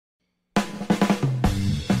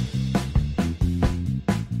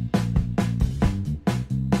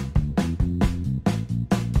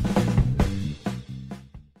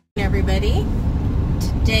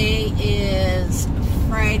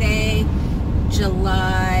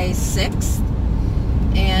July 6th,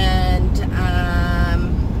 and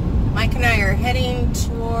Mike and I are heading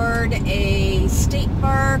toward a state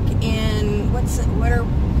park in,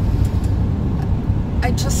 I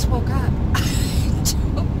just woke up. I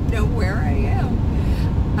don't know where I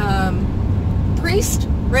am. Priest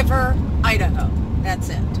River, Idaho. That's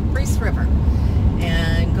it. Priest River.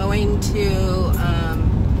 And going to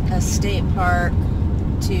a state park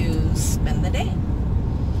to spend the day.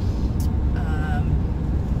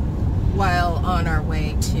 While on our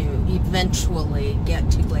way to eventually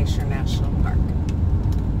get to Glacier National Park.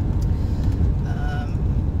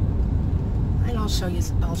 And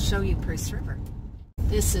I'll show you Priest River.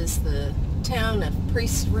 This is the town of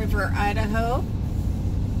Priest River, Idaho.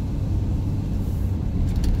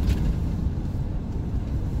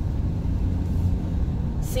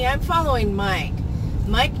 See, I'm following Mike.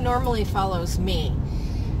 Mike normally follows me.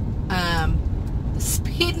 The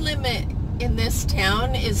speed limit in this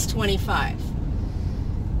town is 25.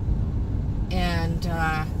 And,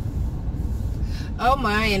 oh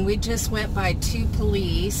my, and we just went by 2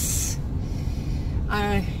 police.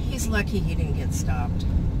 He's lucky he didn't get stopped.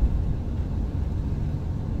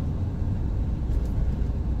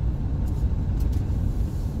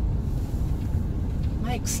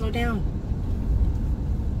 Mike, slow down.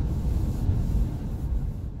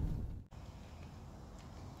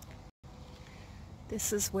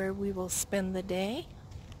 This is where we will spend the day.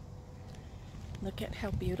 Look at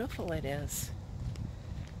how beautiful it is.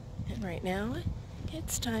 And right now,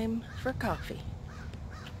 it's time for coffee.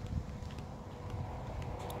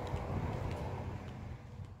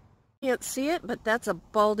 Can't see it, but that's a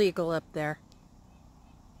bald eagle up there.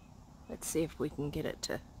 Let's see if we can get it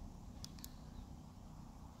to...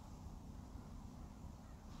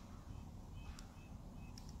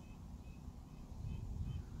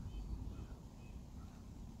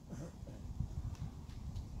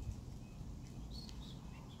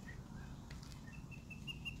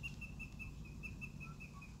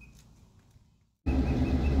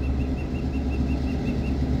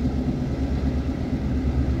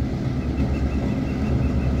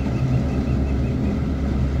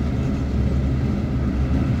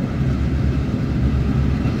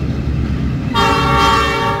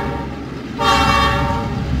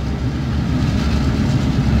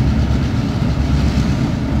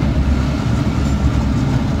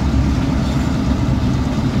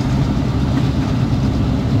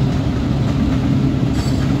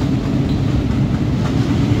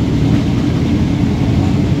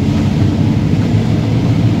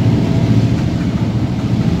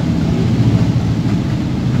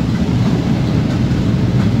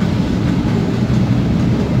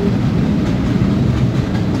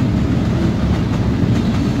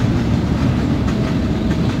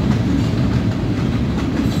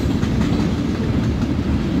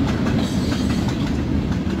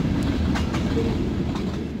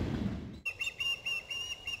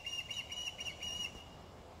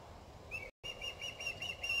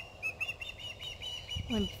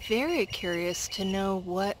 I'm very curious to know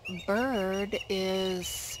what bird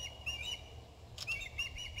is...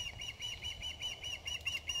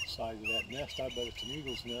 Size of that nest, I bet it's an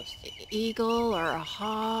eagle's nest. Eagle or a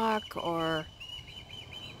hawk or...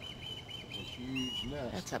 It's a huge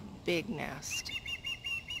nest. That's a big nest.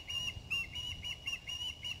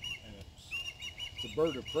 And it's a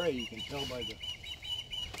bird of prey, you can tell by the...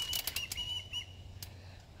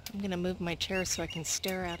 I'm going to move my chair so I can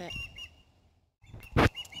stare at it.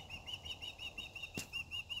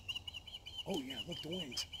 Oh yeah, look, the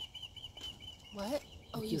wings. What?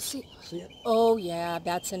 Oh, you see? See it? Oh yeah,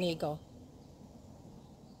 that's an eagle.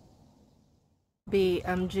 Be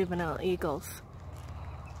juvenile eagles.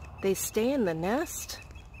 They stay in the nest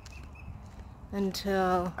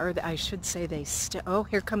until, or I should say they oh,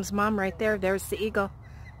 here comes Mom right there. There's the eagle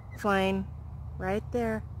flying right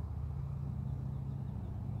there.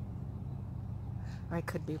 I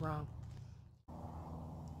could be wrong.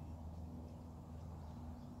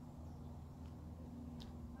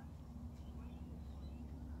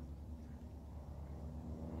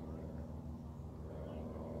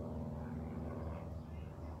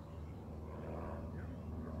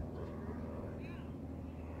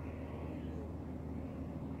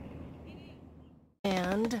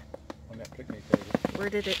 And On that picnic table. where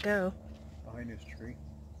did it go? Behind this tree.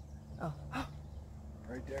 Oh.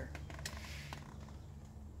 Right there.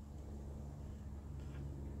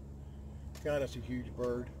 God, that's a huge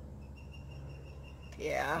bird.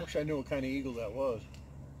 Yeah. I wish I knew what kind of eagle that was.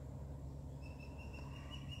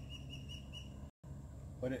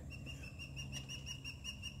 But it...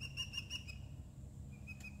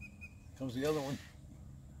 Comes the other one.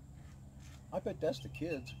 I bet that's the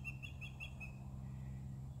kids.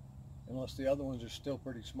 Unless the other ones are still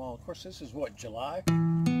pretty small. Of course, this is what, July?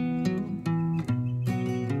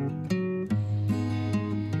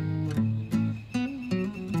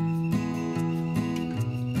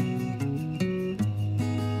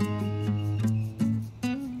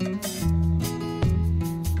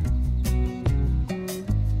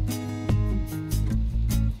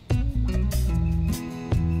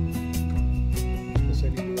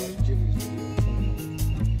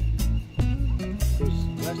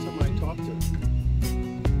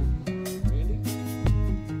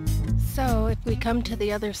 So if we come to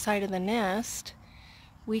the other side of the nest,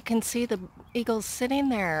 we can see the eagles sitting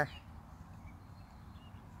there.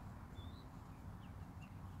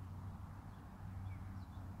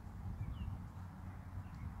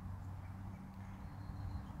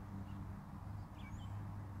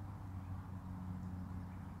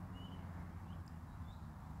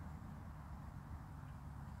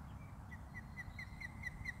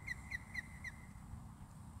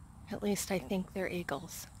 At least I think they're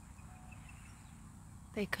eagles.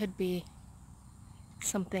 They could be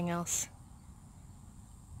something else.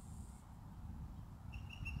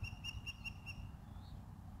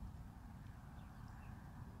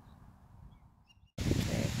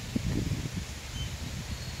 Okay.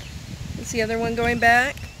 Is the other one going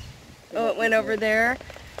back? Oh, it went over there.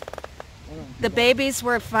 The babies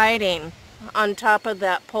were fighting on top of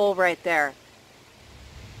that pole right there.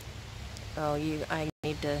 Oh, I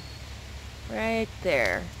need to, right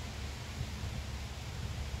there.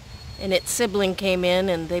 And its sibling came in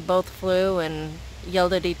and they both flew and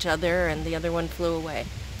yelled at each other and the other one flew away.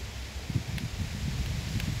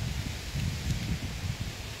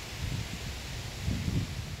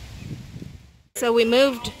 So we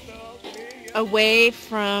moved away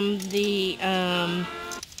from the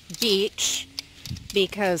beach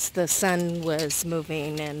because the sun was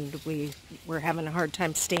moving and we were having a hard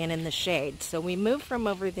time staying in the shade. So we moved from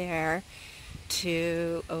over there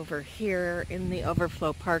to over here in the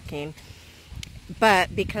overflow parking.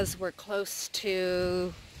 But because we're close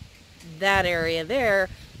to that area there,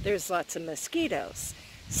 there's lots of mosquitoes.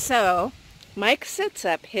 So Mike sets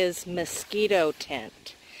up his mosquito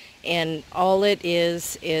tent. And all it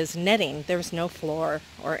is netting. There's no floor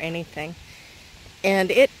or anything. And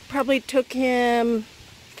it probably took him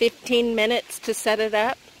 15 minutes to set it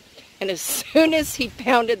up. And as soon as he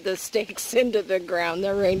pounded the stakes into the ground,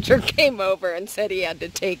 the ranger came over and said he had to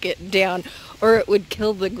take it down or it would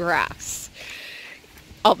kill the grass.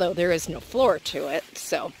 Although there is no floor to it.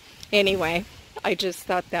 So anyway, I just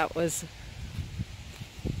thought that was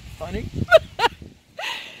funny.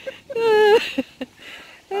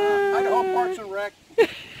 Idaho Parks and Rec.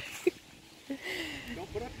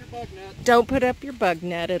 Don't put up your bug net. Don't put up your bug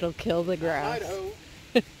net. It'll kill the grass. Idaho.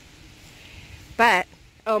 But,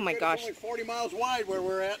 oh my gosh. It's only 40 miles wide where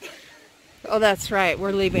we're at. Oh, that's right.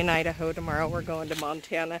 We're leaving Idaho tomorrow. We're going to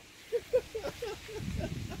Montana.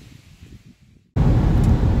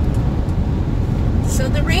 So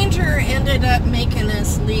the ranger ended up making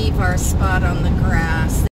us leave our spot on the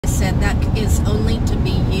grass. They said that is only to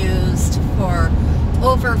be used for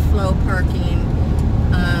overflow parking,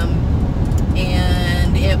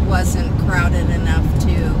 and it wasn't crowded enough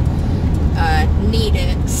to need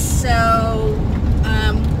it. So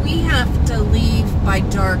we have to leave by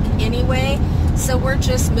dark anyway, so we're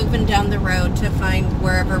just moving down the road to find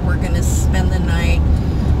wherever we're going to spend the night.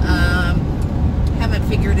 Haven't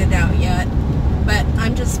figured it out yet, but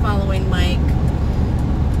I'm just following Mike.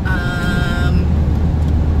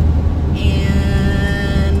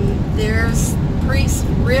 And there's Priest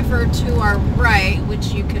River to our right, which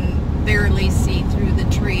you can barely see through the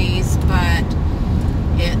trees, but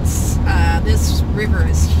it's this river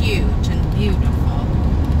is huge and beautiful.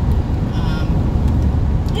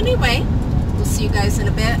 Anyway, we'll see you guys in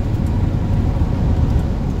a bit.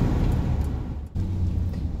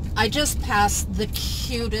 I just passed the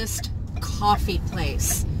cutest coffee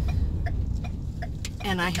place,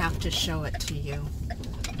 and I have to show it to you.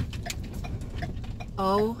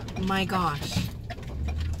 Oh my gosh.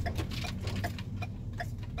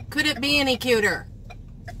 Could it be any cuter?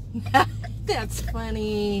 That's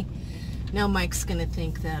funny. Now Mike's gonna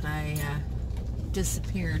think that I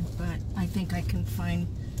disappeared, but I think I can find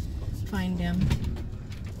him.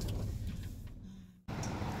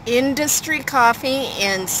 Industry Coffee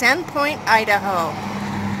in Sandpoint, Idaho.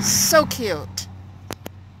 So cute.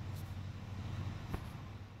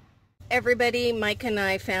 Everybody, Mike and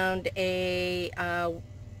I found a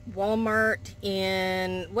Walmart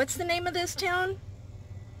in, what's the name of this town?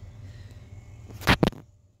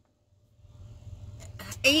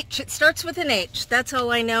 H. It starts with an H. That's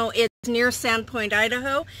all I know. near Sandpoint,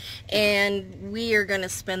 Idaho, and we are going to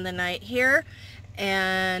spend the night here.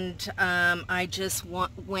 And I just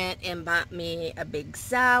went and bought me a big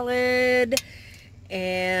salad,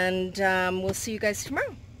 and we'll see you guys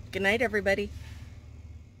tomorrow. Good night, everybody.